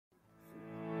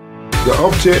The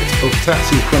object of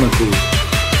Taxi Chronicles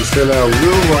is to allow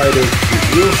real riders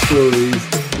with real stories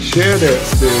share their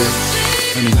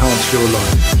experience and enhance your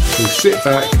life. So sit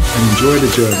back and enjoy the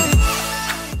journey.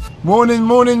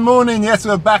 Morning. Yes,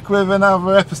 we're back with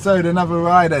another episode, another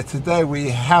rider. Today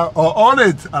we are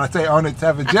honoured, and I say honoured, to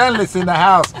have a journalist in the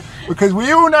house, because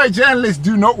we all know journalists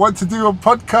do not want to do a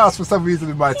podcast for some reason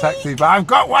in my taxi, but I've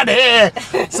got one here.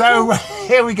 So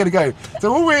here we're going to go.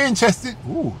 So all we're interested...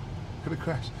 Ooh, could have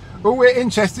crashed. All we're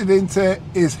interested into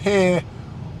is hear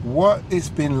what it's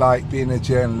been like being a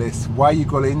journalist, why you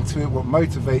got into it, what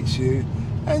motivates you,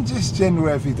 and just general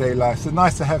everyday life. So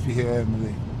nice to have you here,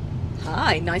 Emily.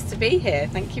 Hi, nice to be here.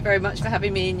 Thank you very much for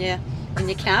having me in your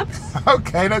cab.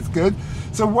 Okay, that's good.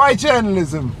 So why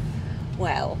journalism?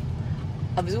 Well,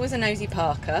 I was always a nosy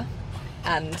Parker,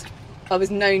 and I was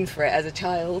known for it as a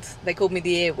child. They called me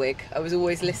the earwig. I was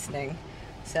always listening.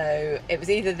 So it was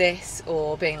either this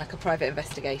or being like a private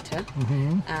investigator,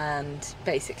 and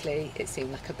basically it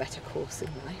seemed like a better course in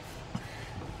life.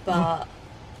 But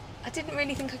I didn't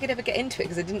really think I could ever get into it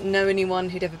because I didn't know anyone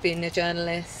who'd ever been a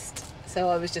journalist. So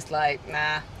I was just like,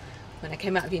 nah. When I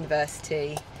came out of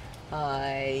university,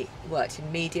 I worked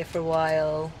in media for a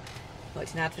while,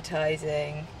 worked in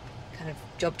advertising, kind of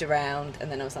jobbed around, and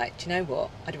then I was like, do you know what?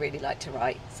 I'd really like to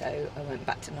write. So I went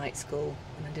back to night school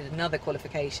and I did another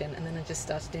qualification, and then I just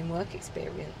started doing work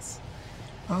experience.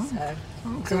 So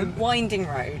it's a winding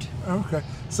road. Okay.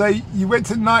 So you went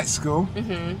to night school.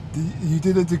 You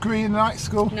did a degree in night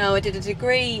school? No, I did a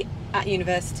degree at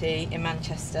university in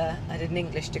Manchester. I did an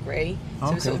English degree, so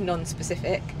it was sort of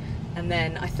non-specific. And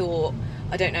then I thought,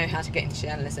 I don't know how to get into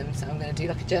journalism, so I'm going to do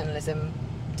like a journalism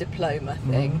diploma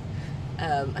thing.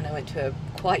 And I went to a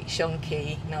quite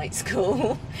shonky night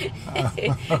school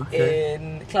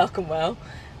in Clerkenwell,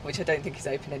 which I don't think is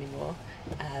open anymore.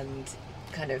 And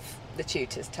kind of the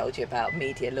tutors told you about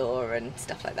media law and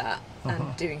stuff like that,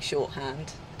 and doing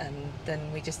shorthand, and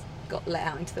then we just got let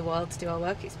out into the wild to do our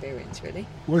work experience, really.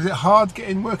 Was it hard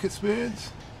getting work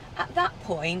experience? At that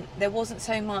point, there weren't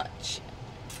so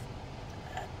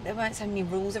many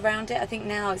rules around it. I think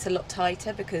now it's a lot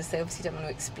tighter because they obviously don't want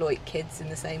to exploit kids in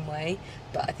the same way,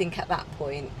 but I think at that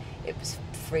point it was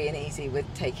free and easy with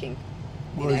taking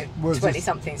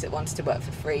 20-somethings that wanted to work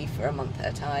for free for a month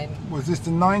at a time. Was this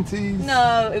the 90s?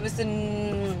 No, it was the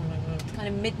kind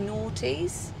of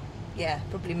mid-noughties. Yeah,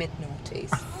 probably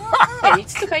mid-noughties. Hey, you're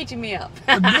still aging me up.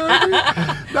 No,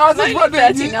 I was just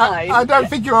wondering. 39. I don't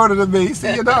think you're older than me, so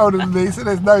you're not older than me, so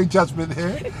there's no judgment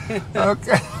here.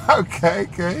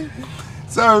 Okay.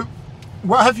 So,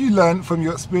 what have you learned from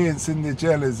your experience in the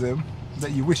journalism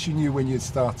that you wish you knew when you had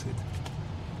started?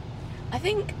 I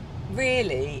think,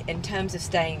 really, in terms of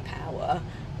staying power,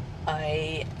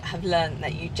 I have learned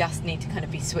that you just need to kind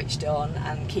of be switched on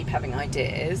and keep having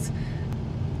ideas,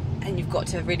 and you've got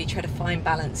to really try to find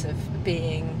balance of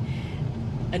being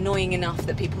annoying enough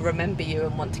that people remember you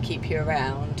and want to keep you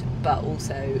around, but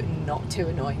also not too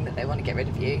annoying that they want to get rid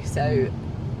of you. So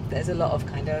there's a lot of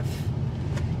kind of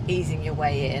easing your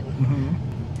way in.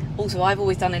 Also, I've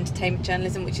always done entertainment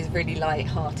journalism, which is really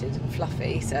light-hearted and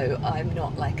fluffy, so I'm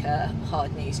not like a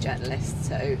hard news journalist,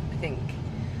 so I think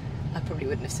I probably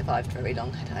wouldn't have survived very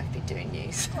long had I been doing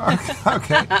news.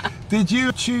 Okay. Did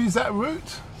you choose that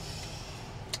route?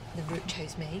 The route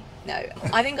chose me. No,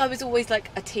 I think I was always like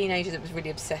a teenager that was really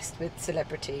obsessed with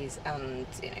celebrities and,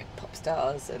 pop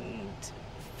stars and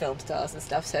film stars and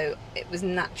stuff, so it was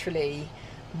naturally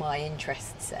my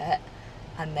interest set.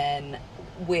 And then,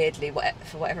 weirdly,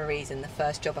 for whatever reason, the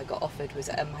first job I got offered was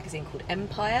at a magazine called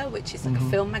Empire, which is like a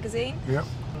film magazine,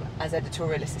 as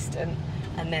editorial assistant.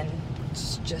 And then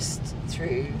just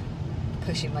through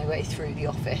pushing my way through the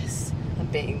office and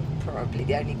being probably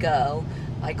the only girl,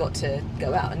 I got to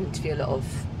go out and interview a lot of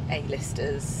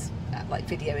A-listers at like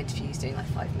video interviews, doing like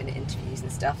 5-minute interviews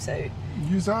and stuff. So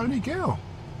you was the only girl?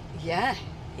 Yeah.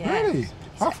 Really?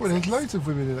 I thought there's loads of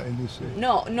women in that industry.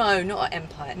 No, not at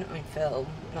Empire, not in film,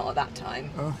 not at that time.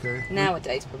 Okay.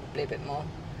 Nowadays, probably a bit more.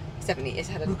 It's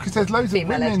had a because there's loads of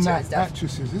women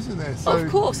actresses, isn't there? So of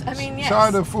course, I mean, yes. So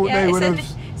I'd have thought they would have.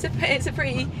 It's a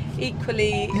pretty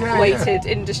equally weighted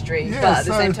industry, but at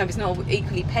the same time, it's not an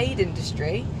equally paid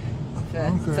industry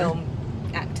for film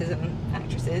actors and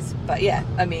actresses. But yeah,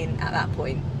 I mean, at that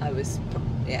point, I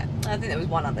think there was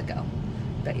one other girl,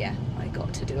 but yeah, I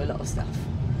got to do a lot of stuff.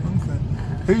 Okay.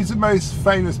 Who's the most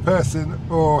famous person,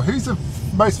 or who's the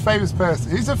most famous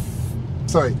person?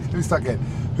 Sorry, let me start again.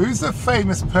 Who's the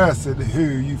famous person who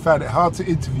you found it hard to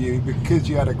interview because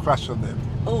you had a crush on them?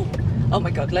 Oh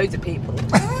my God, loads of people.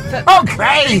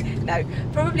 Okay. No,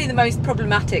 probably the most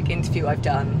problematic interview I've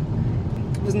done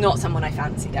was not someone I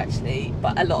fancied actually,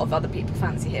 but a lot of other people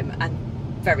fancy him and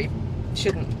very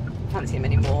shouldn't fancy him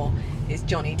anymore, is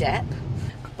Johnny Depp.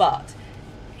 But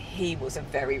he was a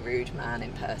very rude man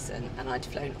in person, and I'd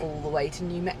flown all the way to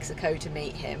New Mexico to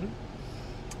meet him,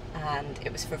 and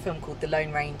it was for a film called The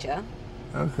Lone Ranger.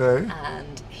 Okay.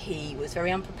 And he was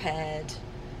very unprepared,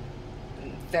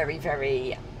 very,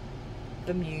 very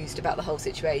bemused about the whole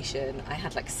situation. I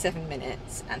had like 7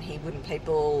 minutes and he wouldn't play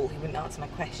ball, he wouldn't answer my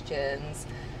questions,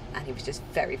 and he was just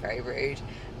very, very rude.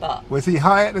 But was he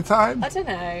high at the time? I don't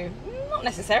know, not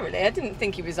necessarily. I didn't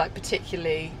think he was like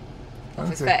particularly off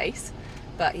his face,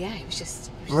 but yeah, he was just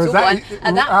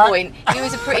at that point he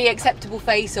was a pretty acceptable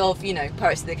face of, you know,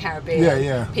 Pirates of the Caribbean.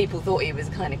 Yeah. People thought he was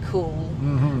kind of cool,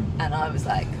 and I was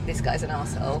like, this guy's an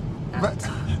arsehole. But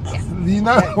you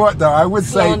know what though, I would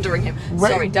say slandering him.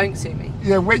 Sorry, don't sue me.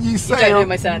 Yeah, when you say you don't know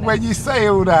my surname. When you say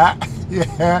all that,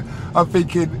 yeah, I'm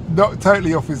thinking not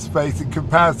totally off his face in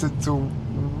comparison to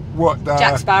what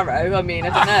Jack Sparrow. I mean, I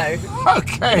don't know.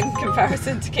 Okay. In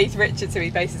comparison to Keith Richards, who he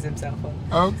bases himself on.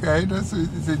 Okay, it's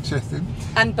interesting.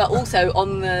 But also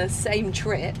on the same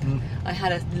trip, I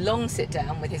had a long sit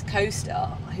down with his co-star,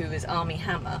 who was Armie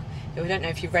Hammer, who I don't know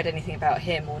if you've read anything about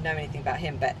him or know anything about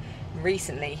him, but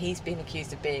recently he's been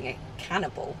accused of being a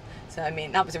cannibal. So I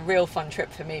mean, that was a real fun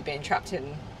trip for me, being trapped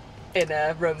in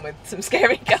a room with some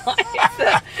scary guys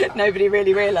that nobody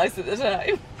really realised at the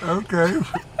time. Okay.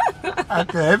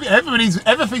 Okay.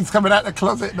 Everything's coming out the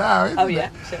closet now, isn't it? Yeah,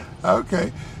 sure.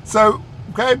 Okay. So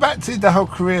going back to the whole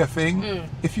career thing,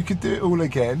 if you could do it all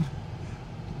again,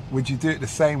 would you do it the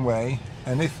same way?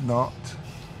 And if not,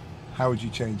 how would you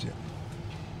change it?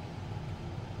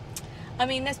 I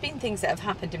mean, there's been things that have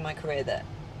happened in my career that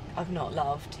I've not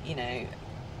loved, you know,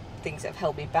 things that have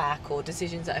held me back, or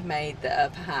decisions that I've made that are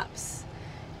perhaps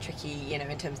tricky, you know,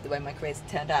 in terms of the way my career's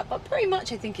turned out. But pretty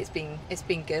much I think it's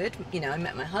been good. You know, I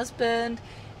met my husband,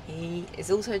 he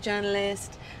is also a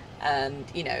journalist, and,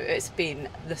 you know, it's been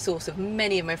the source of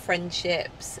many of my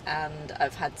friendships, and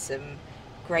I've had some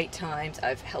great times.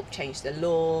 I've helped change the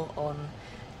law on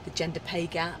the gender pay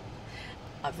gap.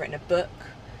 I've written a book.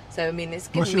 So, I mean, it's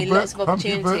given me lots of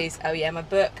opportunities. Oh, yeah, my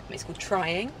book, it's called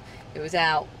Trying. It was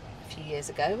out a few years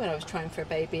ago when I was trying for a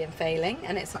baby and failing.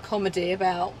 And it's a comedy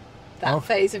about that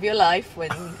phase of your life when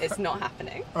it's not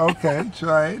happening. Okay,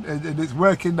 Trying. And it's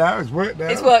working now? It's worked now?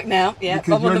 It's worked now, yeah.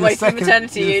 Because I'm on the way to the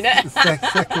maternity unit.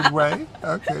 Second way.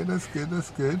 Okay, that's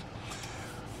good.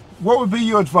 What would be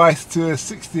your advice to a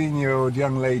 16-year-old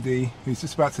young lady who's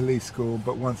just about to leave school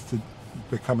but wants to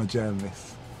become a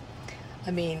journalist?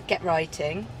 I mean, get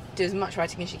writing. Do as much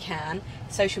writing as you can.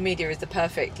 Social media is the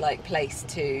perfect place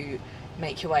to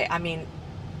make your way. I mean,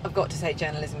 I've got to say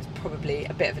journalism is probably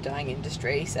a bit of a dying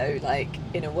industry, so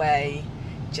in a way,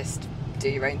 just do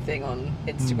your own thing on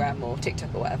Instagram or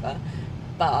TikTok or whatever.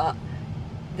 But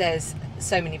there's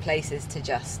so many places to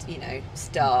just, you know,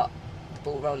 start the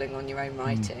ball rolling on your own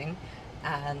writing,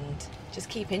 and just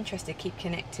keep interested, keep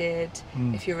connected.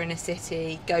 If you're in a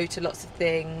city, go to lots of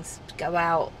things, go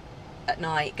out at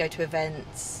night, go to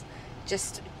events,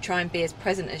 just try and be as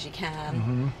present as you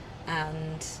can.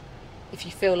 And if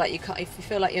you feel like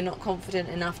you're not confident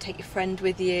enough, take your friend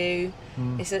with you.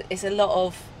 It's a lot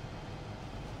of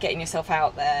getting yourself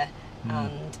out there,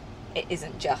 and it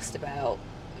isn't just about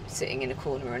sitting in a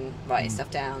corner and writing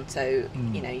stuff down. So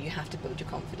you know, you have to build your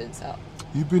confidence up.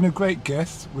 You've been a great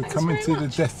guest. We're Thanks coming very to much.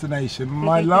 the destination.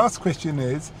 My last question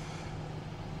is,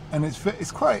 and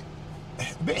it's quite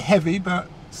a bit heavy, but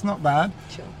it's not bad.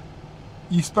 Sure.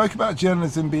 You spoke about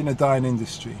journalism being a dying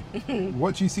industry.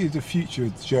 What do you see as the future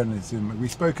of journalism? We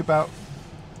spoke about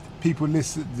people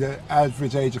listen, the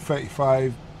average age of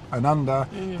 35 and under,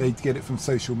 they get it from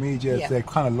social media. Yeah. They've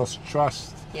kind of lost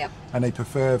trust, and they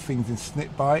prefer things in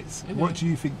snip bites. What do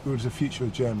you think was the future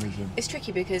of journalism? It's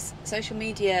tricky because social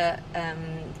media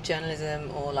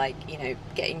journalism, or you know,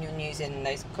 getting your news in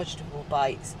those quadratable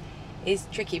bites, is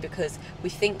tricky because we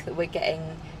think that we're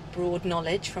getting broad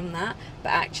knowledge from that, but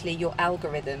actually your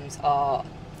algorithms are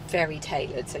very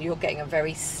tailored, so you're getting a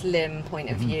very slim point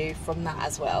of view from that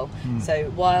as well. So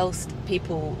whilst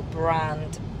people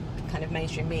brand kind of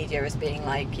mainstream media as being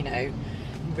you know,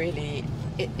 really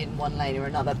in one lane or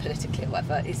another politically or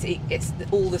whatever, it's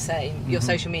all the same. Your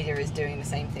social media is doing the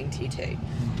same thing to you too.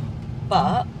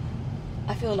 But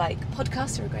I feel like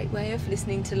podcasts are a great way of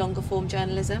listening to longer form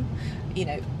journalism. You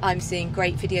know, I'm seeing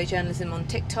great video journalism on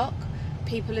TikTok.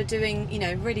 People are doing, you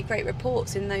know, really great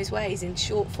reports in those ways in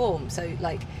short form. So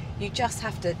you just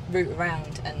have to root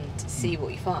around and see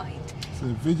what you find. So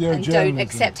video and journalism. Don't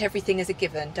accept everything as a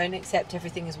given. Don't accept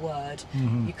everything as word.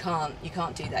 You can't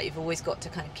do that. You've always got to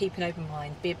kind of keep an open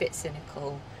mind, be a bit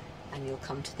cynical, and you'll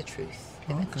come to the truth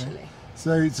eventually. Okay.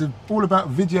 So it's all about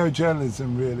video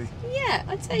journalism, really. Yeah,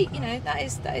 I'd say that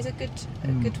is a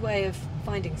good way of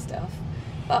finding stuff,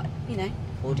 but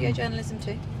audio journalism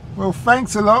too. Well,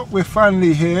 thanks a lot. We're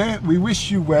finally here. We wish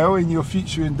you well in your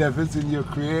future endeavours in your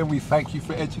career, and we thank you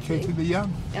for educating the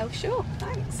young. Oh, sure.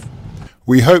 Thanks.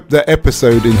 We hope that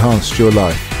episode enhanced your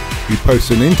life. We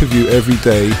post an interview every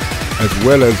day as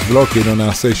well as vlogging on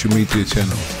our social media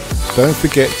channels. Don't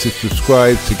forget to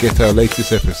subscribe to get our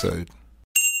latest episode.